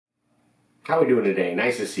How are we doing today?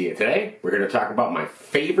 Nice to see you. Today, we're going to talk about my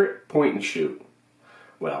favorite point and shoot.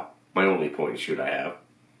 Well, my only point and shoot I have.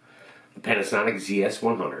 The Panasonic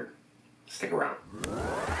ZS100. Stick around.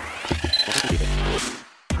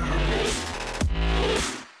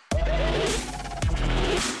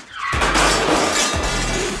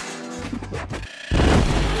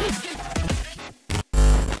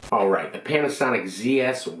 Alright, the Panasonic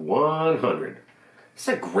ZS100. It's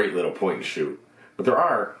a great little point and shoot. But there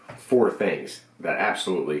are 4 things that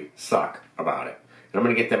absolutely suck about it. And I'm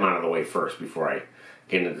going to get them out of the way first before I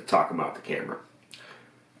get into talking about the camera.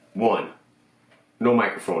 1, no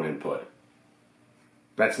microphone input.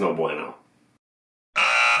 That's no bueno.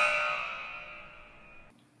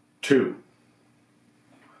 2,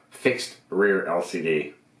 fixed rear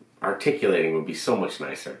LCD. Articulating would be so much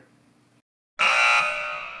nicer.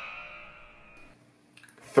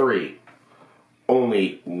 3,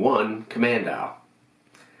 only one command dial.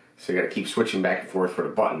 So you got to keep switching back and forth for the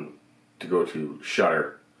button to go to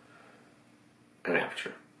shutter and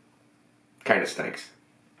aperture. Kind of stinks.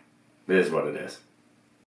 It is what it is.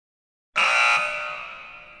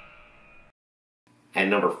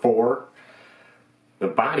 And number 4, the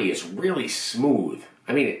body is really smooth.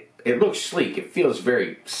 I mean, it looks sleek. It feels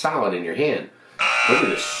very solid in your hand. Look at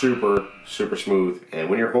this, super smooth.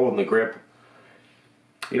 And when you're holding the grip,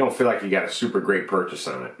 you don't feel like you got a super great purchase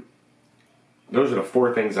on it. Those are the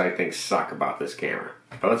 4 things I think suck about this camera.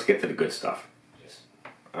 But let's get to the good stuff.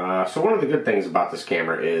 So one of the good things about this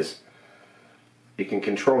camera is you can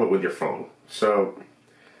control it with your phone. So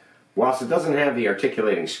whilst it doesn't have the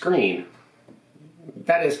articulating screen,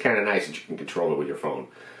 that is kind of nice that you can control it with your phone.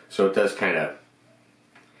 So it does kind of,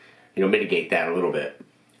 mitigate that a little bit.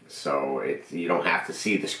 So you don't have to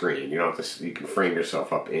see the screen. You can frame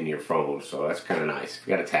yourself up in your phone. So that's kind of nice. If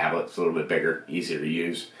you got a tablet, it's a little bit bigger, easier to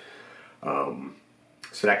use.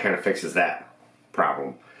 So that kind of fixes that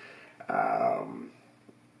problem.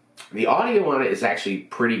 The audio on it is actually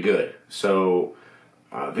pretty good. So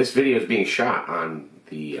this video is being shot on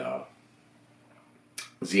the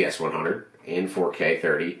ZS100 in 4K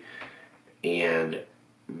 30, and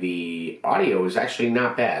the audio is actually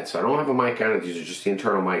not bad. So I don't have a mic on it. These are just the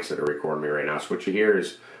internal mics that are recording me right now. So what you hear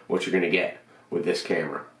is what you're going to get with this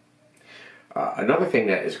camera. Another thing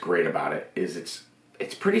that is great about it is it's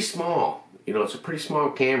pretty small. It's a pretty small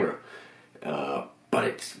camera, but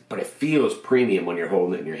it feels premium when you're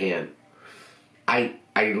holding it in your hand. I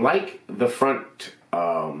like the front.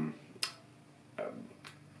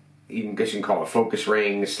 You can call it a focus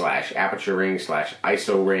ring / aperture ring /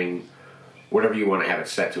 ISO ring, whatever you want to have it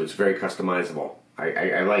set to. It's very customizable.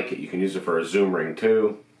 I like it. You can use it for a zoom ring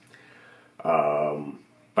too. But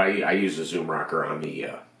I use a zoom rocker on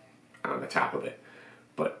the top of it.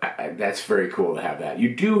 But that's very cool to have that.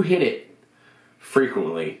 You do hit it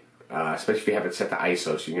frequently, especially if you have it set to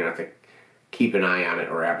ISO, so you're going to have to keep an eye on it,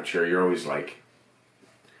 or aperture. You're always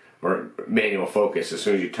or manual focus. As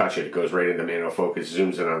soon as you touch it, it goes right into manual focus,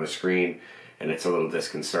 zooms in on the screen, and it's a little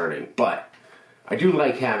disconcerting. But I do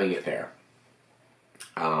like having it there.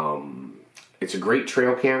 It's a great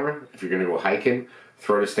trail camera. If you're going to go hiking,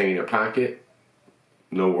 throw this thing in your pocket,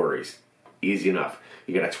 no worries. Easy enough.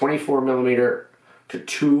 You got a 24mm to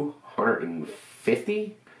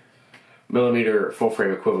 250mm full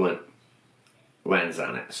frame equivalent lens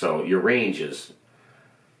on it. So your range is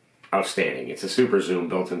outstanding. It's a super zoom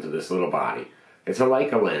built into this little body. It's a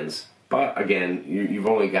Leica lens, but again, you've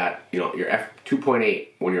only got your f2.8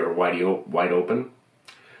 when you're wide open.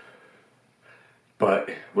 But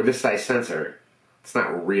with this size sensor, it's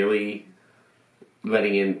not really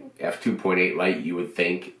letting in f2.8 light you would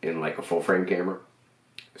think in like a full frame camera.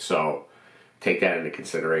 So take that into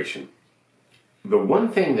consideration. The one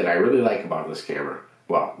thing that I really like about this camera,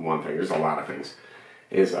 well, one thing, there's a lot of things,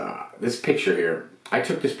 is this picture here. I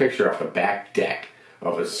took this picture off the back deck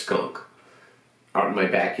of a skunk out in my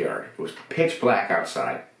backyard. It was pitch black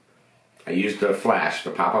outside. I used the flash,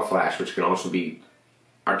 the pop-up flash, which can also be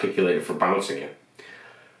articulated for bouncing it.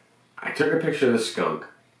 I took a picture of the skunk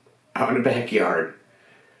out in the backyard,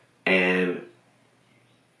 and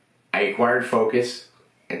I acquired focus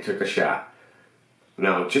and took a shot.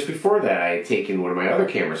 Now, just before that, I had taken one of my other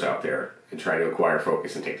cameras out there and tried to acquire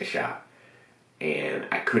focus and take the shot. And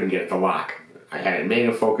I couldn't get it to lock. I had it in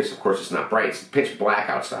manual focus. Of course, it's not bright. It's pitch black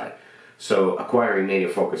outside. So acquiring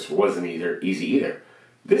manual focus wasn't easy either.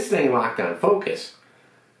 This thing locked on focus.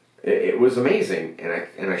 It was amazing.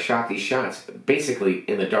 And I shot these shots basically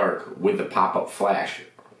in the dark with the pop-up flash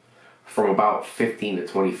from about 15 to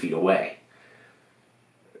 20 feet away.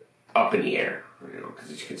 Up in the air. Because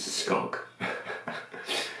it's a skunk.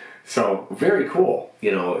 So very cool.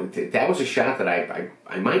 You know, that was a shot that I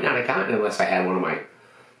might not have gotten unless I had one of my,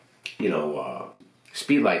 you know,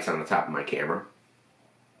 speed lights on the top of my camera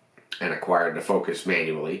and acquired the focus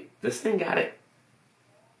manually. This thing got it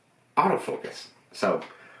autofocus. So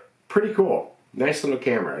pretty cool. Nice little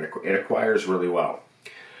camera. It acquires really well.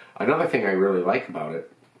 Another thing I really like about it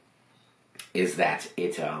is that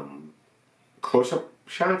it close-up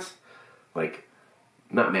shots, like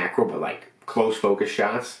not macro, but like close focus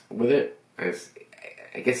shots with it. I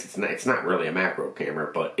guess it's not really a macro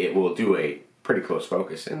camera, but it will do a pretty close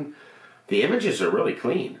focus, and the images are really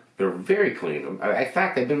clean. They're very clean. In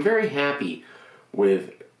fact, I've been very happy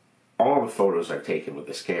with all the photos I've taken with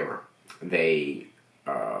this camera. They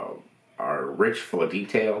are rich, full of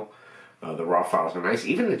detail. The raw files are nice.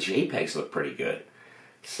 Even the JPEGs look pretty good.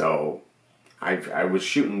 So I was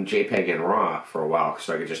shooting JPEG and RAW for a while,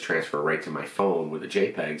 so I could just transfer right to my phone with the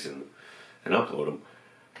JPEGs and upload them.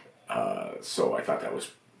 So I thought that was,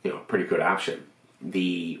 you know, a pretty good option.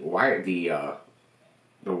 The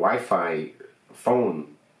Wi-Fi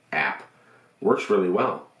phone app works really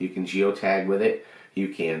well. You can geotag with it. You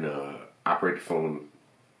can operate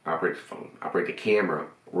the camera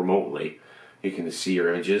remotely. You can see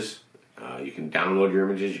your images. You can download your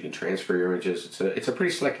images. You can transfer your images. It's a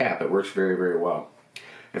pretty slick app. It works very, very well.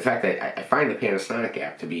 In fact, I find the Panasonic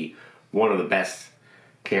app to be one of the best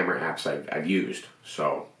camera apps I've used.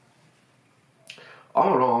 So,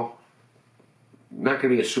 all in all, not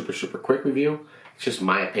going to be a super, super quick review. It's just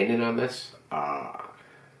my opinion on this.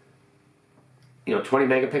 You know, 20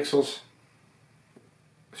 megapixels,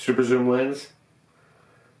 super zoom lens,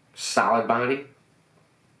 solid body,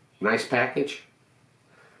 nice package.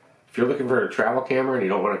 If you're looking for a travel camera and you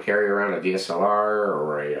don't want to carry around a DSLR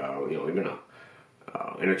or a you know, even a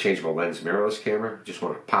interchangeable lens mirrorless camera, just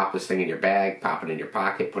want to pop this thing in your bag, pop it in your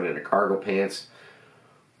pocket, put it in a cargo pants.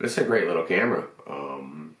 This is a great little camera.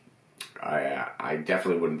 I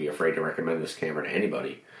definitely wouldn't be afraid to recommend this camera to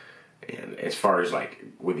anybody. And as far as like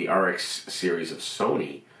with the RX series of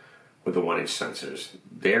Sony with the 1-inch sensors,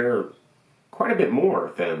 they're quite a bit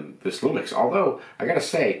more than this Lumix. Although I gotta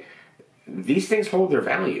say, these things hold their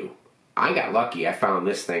value. I got lucky. I found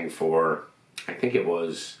this thing for, I think it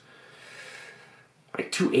was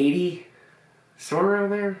like $280, somewhere around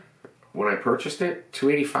there when I purchased it.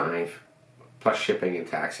 $285 plus shipping and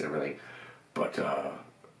tax and everything. But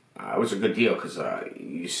it was a good deal because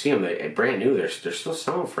you see them at brand new. They're still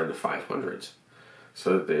selling for in the 500s,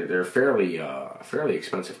 so they're fairly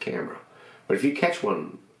expensive camera. But if you catch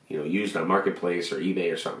one, you know, used on Marketplace or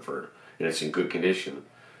eBay or something and it's in good condition,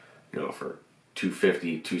 you know, for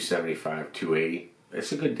 $250, $275, $280,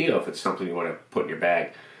 it's a good deal if it's something you want to put in your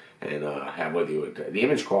bag and have with you. The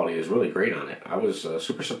image quality is really great on it. I was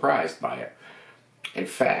super surprised by it. In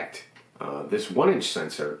fact, this 1-inch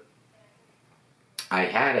sensor, I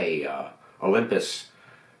had a Olympus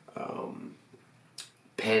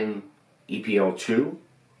Pen EPL2,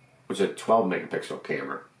 which is a 12 megapixel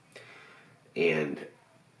camera, and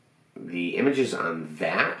the images on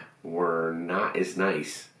that were not as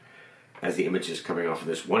nice as the images coming off of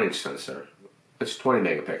this 1-inch sensor. It's 20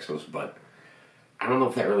 megapixels, but I don't know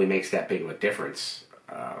if that really makes that big of a difference.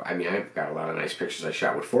 I mean, I've got a lot of nice pictures I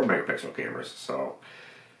shot with 4 megapixel cameras, so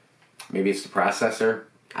maybe it's the processor.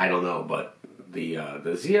 I don't know, but the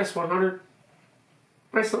ZS100,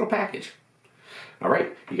 nice little package. All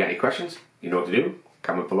right, you got any questions? You know what to do.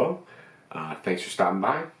 Comment below. Thanks for stopping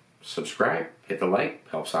by. Subscribe, hit the like,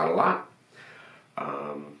 helps out a lot.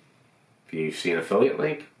 If you see an affiliate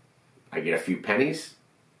link, I get a few pennies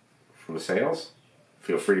from the sales.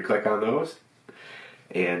 Feel free to click on those.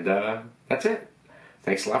 And that's it.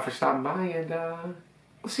 Thanks a lot for stopping by, and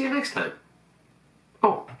we'll see you next time.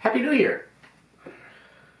 Oh, Happy New Year!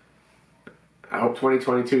 I hope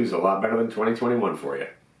 2022 is a lot better than 2021 for you.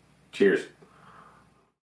 Cheers.